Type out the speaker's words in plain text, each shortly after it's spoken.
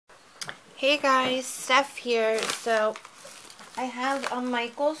Hey guys, Steph here. So I have a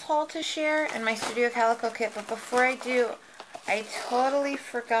Michaels haul to share and my Studio Calico kit, but before I do, I totally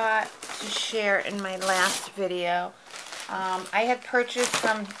forgot to share in my last video. I had purchased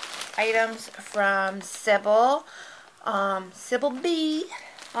some items from Sybil, Sybil B,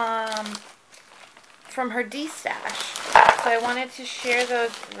 from her Destash. So I wanted to share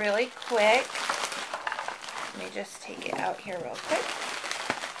those really quick. Let me just take it out here real quick.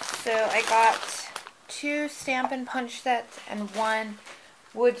 So I got 2 Stampin' Punch sets and 1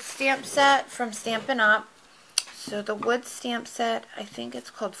 wood stamp set from Stampin' Up. So the wood stamp set, I think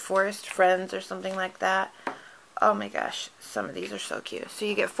it's called Forest Friends or something like that. Oh my gosh, some of these are so cute. So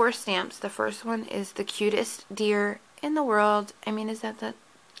you get 4 stamps. The first one is the cutest deer in the world. I mean, is that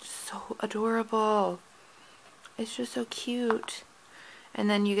so adorable? It's just so cute. And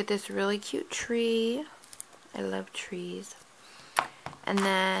then you get this really cute tree. I love trees. And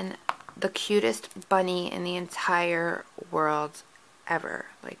then the cutest bunny in the entire world ever.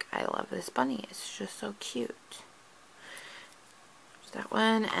 Like, I love this bunny. It's just so cute. There's that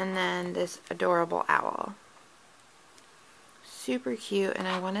one. And then this adorable owl. Super cute. And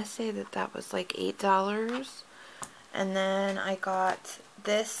I want to say that that was like $8. And then I got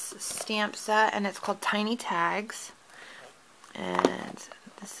this stamp set. And it's called Tiny Tags. And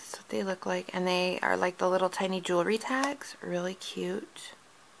this is what they look like. And they are like the little tiny jewelry tags. Really cute.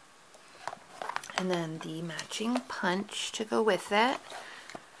 And then the matching punch to go with it.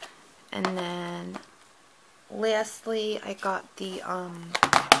 And then lastly, I got the,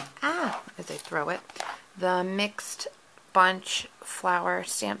 as I throw it, the mixed bunch flower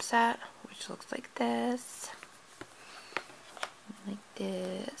stamp set, which looks like this. Like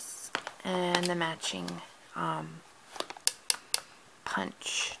this. And the matching,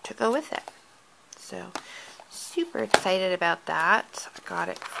 punch to go with it. So super excited about that. I got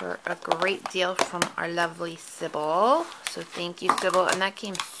it for a great deal from our lovely Sybil. So thank you, Sybil. And that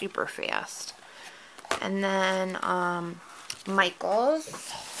came super fast. And then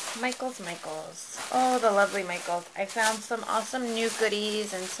Michaels. Oh, the lovely Michaels. I found some awesome new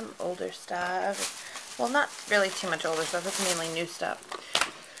goodies and some older stuff. Well, not really too much older stuff. It's mainly new stuff.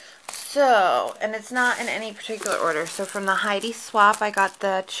 So, and it's not in any particular order. So from the Heidi swap, I got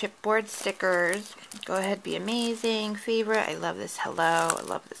the chipboard stickers. Go ahead, be amazing. Favorite. I love this hello. I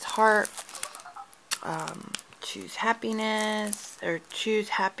love this heart. Choose happiness. Or choose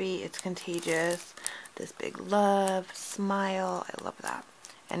happy. It's contagious. This big love. Smile. I love that.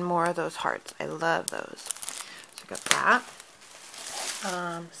 And more of those hearts. I love those. So I got that.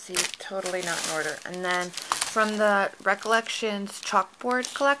 See, totally not in order. And then from the Recollections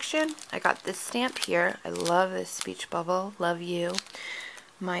chalkboard collection, I got this stamp here. I love this speech bubble. Love you.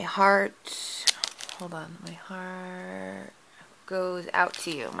 My heart, hold on, my heart goes out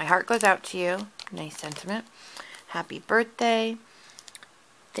to you. My heart goes out to you. Nice sentiment. Happy birthday.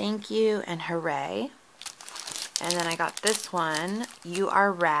 Thank you and hooray. And then I got this one. You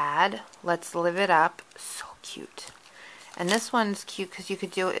are rad. Let's live it up. So cute. And this one's cute because you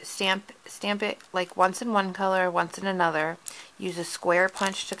could do it, stamp it like once in one color, once in another. Use a square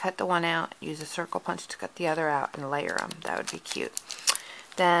punch to cut the one out. Use a circle punch to cut the other out and layer them. That would be cute.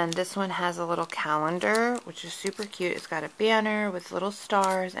 Then this one has a little calendar, which is super cute. It's got a banner with little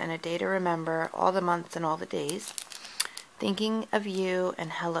stars and a day to remember, all the months and all the days. Thinking of you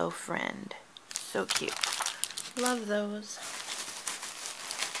and hello friend. So cute. Love those.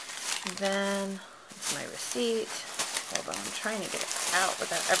 And then it's my receipt. Hold on, I'm trying to get it out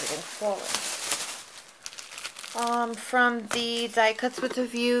without everything falling. From the Die Cuts with a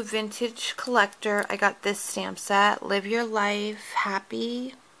View Vintage Collector, I got this stamp set. Live your life,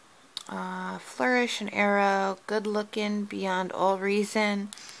 happy, flourish, an arrow, good looking, beyond all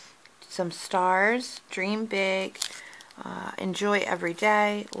reason, some stars, dream big, enjoy every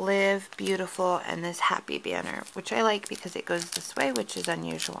day, live, beautiful, and this happy banner, which I like because it goes this way, which is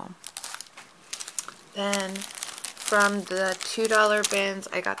unusual. Then from the $2 bins,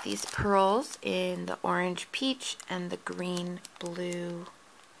 I got these pearls in the orange peach and the green blue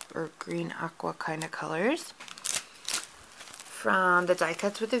or green aqua kind of colors. From the Die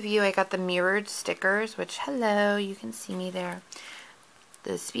Cuts with a View, I got the mirrored stickers, which, hello, you can see me there.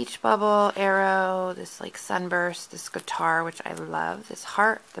 The speech bubble, arrow, this like sunburst, this guitar, which I love, this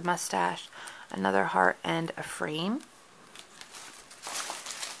heart, the mustache, another heart, and a frame.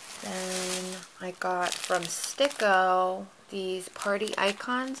 Then I got from Sticko these party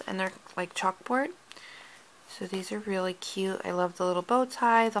icons, and they're like chalkboard. So these are really cute. I love the little bow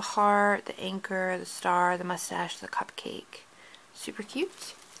tie, the heart, the anchor, the star, the mustache, the cupcake. Super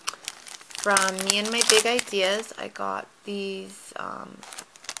cute. From Me and My Big Ideas, I got these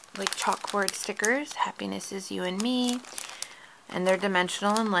like chalkboard stickers. Happiness is you and me. And they're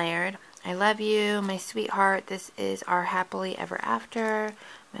dimensional and layered. I love you, my sweetheart. This is our happily ever after.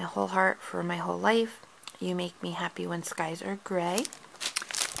 My whole heart for my whole life. You make me happy when skies are gray.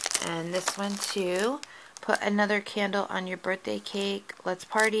 And this one too. Put another candle on your birthday cake. Let's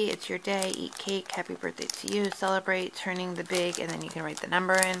party. It's your day. Eat cake. Happy birthday to you. Celebrate turning the big, and then you can write the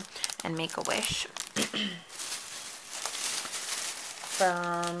number in and make a wish.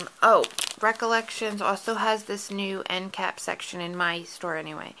 Recollections also has this new end cap section in my store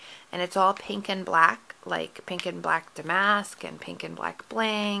anyway, and it's all pink and black, like pink and black damask and pink and black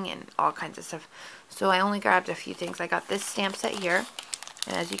bling and all kinds of stuff. So I only grabbed a few things. I got this stamp set here,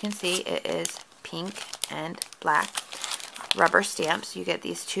 and as you can see, it is pink and black rubber stamps. You get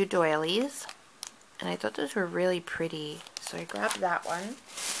these 2 doilies, and I thought those were really pretty, so I grabbed that one.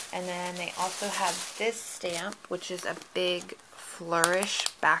 And then they also have this stamp, which is a big flourish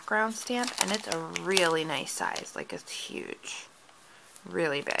background stamp, and it's a really nice size. Like, it's huge,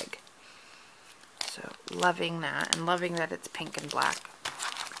 really big. So loving that, and loving that it's pink and black.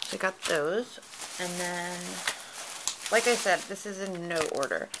 So I got those. And then, like I said, this is in no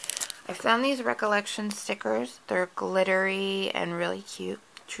order. I found these recollection stickers. They're glittery and really cute.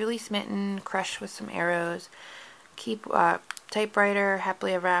 Truly smitten, crushed with some arrows. Keep typewriter,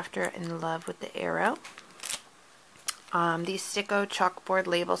 happily ever after, in love with the arrow. These Sticko chalkboard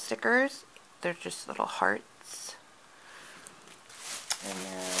label stickers. They're just little hearts. And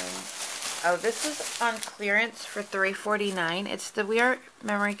then, this was on clearance for $3.49. It's the We Are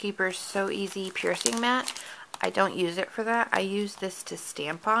Memory Keepers So Easy piercing mat. I don't use it for that. I use this to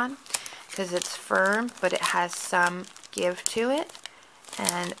stamp on because it's firm, but it has some give to it.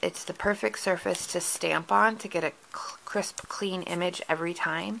 And it's the perfect surface to stamp on to get a crisp, clean image every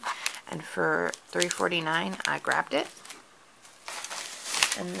time. And for $3.49, I grabbed it.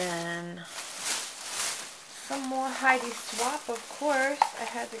 And then some more Heidi Swap, of course. I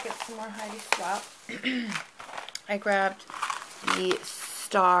had to get some more Heidi Swap. I grabbed the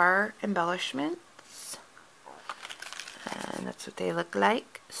star embellishments. And that's what they look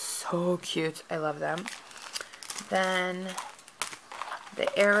like. So cute. I love them. Then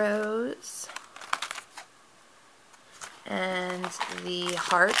the arrows and the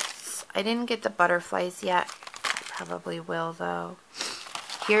hearts. I didn't get the butterflies yet. I probably will though.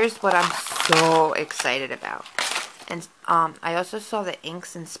 Here's what I'm so excited about. And I also saw the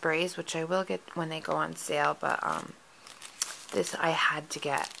inks and sprays, which I will get when they go on sale, but this I had to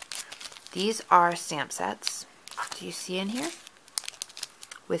get. These are stamp sets. Do you see in here?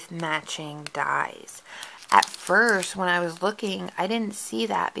 With matching dies. At first, when I was looking, I didn't see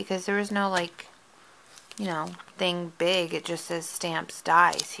that because there was no, like, you know, thing big. It just says stamps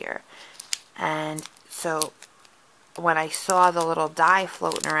dies here. And so when I saw the little die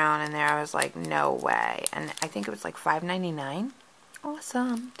floating around in there, I was like, no way. And I think it was like $5.99.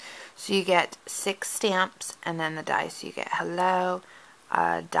 Awesome. So you get 6 stamps and then the die. So you get hello,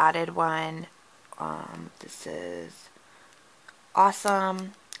 dotted one. This is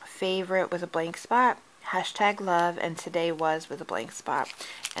awesome, favorite with a blank spot, hashtag love, and today was with a blank spot,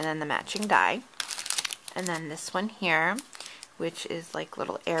 and then the matching die. And then this one here, which is like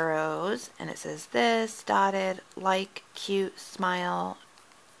little arrows, and it says this, dotted, like, cute, smile,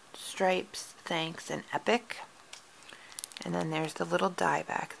 stripes, thanks, and epic. And then there's the little die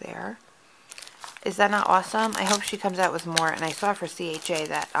back there. Is that not awesome? I hope she comes out with more. And I saw for CHA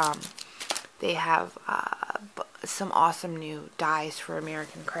that they have some awesome new dies for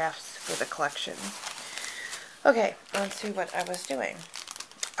American Crafts for the collection. Okay, let's see what I was doing.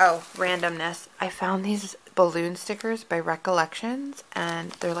 Oh, randomness. I found these balloon stickers by Recollections,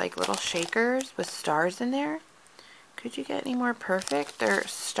 and they're like little shakers with stars in there. Could you get any more perfect? They're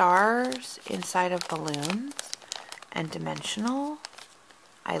stars inside of balloons and dimensional.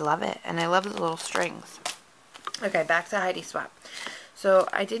 I love it, and I love the little strings. Okay, back to Heidi Swap. So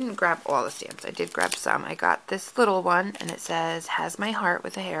I didn't grab all the stamps. I did grab some. I got this little one, and it says, has my heart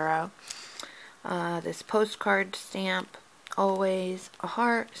with a arrow. This postcard stamp, always a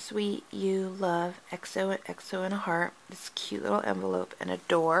heart, sweet, you, love, XO and XO and a heart. This cute little envelope and a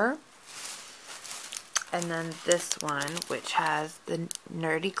door. And then this one, which has the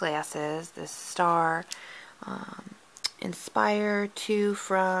nerdy glasses, this star, inspire, to,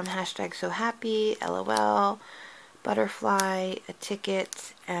 from, hashtag so happy, LOL, butterfly, a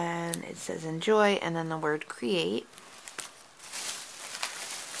ticket, and it says enjoy, and then the word create.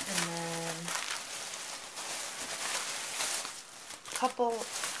 And then a couple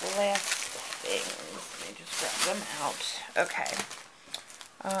last things. Let me just grab them out. Okay.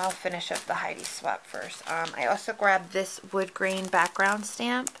 I'll finish up the Heidi Swap first. I also grabbed this wood grain background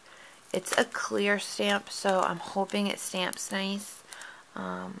stamp. It's a clear stamp, so I'm hoping it stamps nice.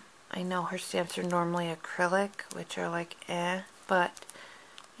 I know her stamps are normally acrylic, which are like but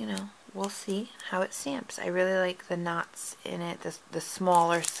you know, we'll see how it stamps. I really like the knots in it, the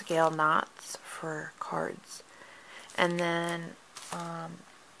smaller scale knots for cards. And then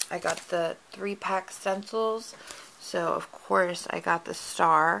I got the 3-pack stencils, so of course I got the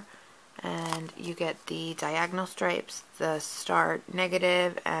star, and you get the diagonal stripes, the star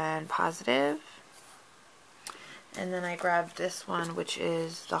negative and positive. And then I grabbed this one, which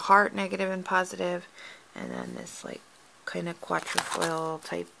is the heart negative and positive, and then this like kind of quatrefoil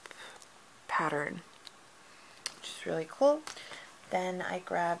type pattern, which is really cool. Then I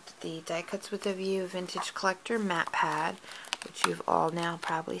grabbed the Die Cuts with a View Vintage Collector matte pad, which you've all now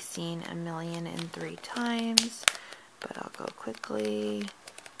probably seen 1,000,003 times, but I'll go quickly.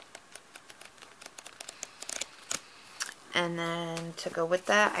 And then to go with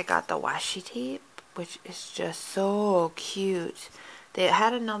that, I got the washi tape, which is just so cute. They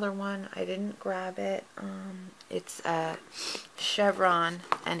had another one. I didn't grab it. It's a chevron,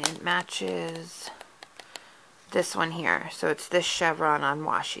 and it matches this one here. So it's this chevron on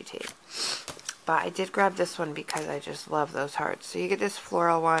washi tape. But I did grab this one because I just love those hearts. So you get this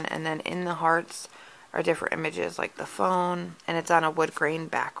floral one, and then in the hearts are different images, like the phone, and it's on a wood grain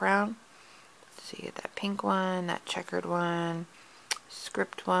background. So you get that pink one, that checkered one,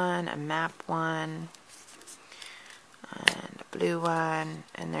 script one, a map one, and a blue one,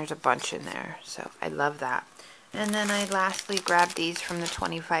 and there's a bunch in there. So I love that. And then I lastly grabbed these from the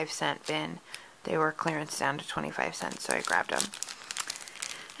 25-cent bin. They were clearance down to 25 cents, so I grabbed them.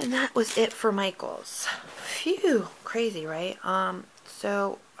 And that was it for Michael's. Phew, crazy, right?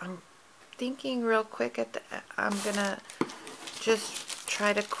 So I'm thinking real quick I'm gonna just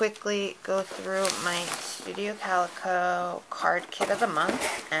try to quickly go through my Studio Calico card kit of the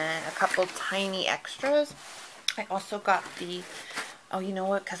month and a couple tiny extras. I also got the, oh, you know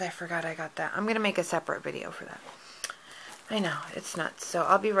what, because I forgot I got that. I'm gonna make a separate video for that. I know, it's nuts. So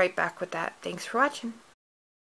I'll be right back with that. Thanks for watching.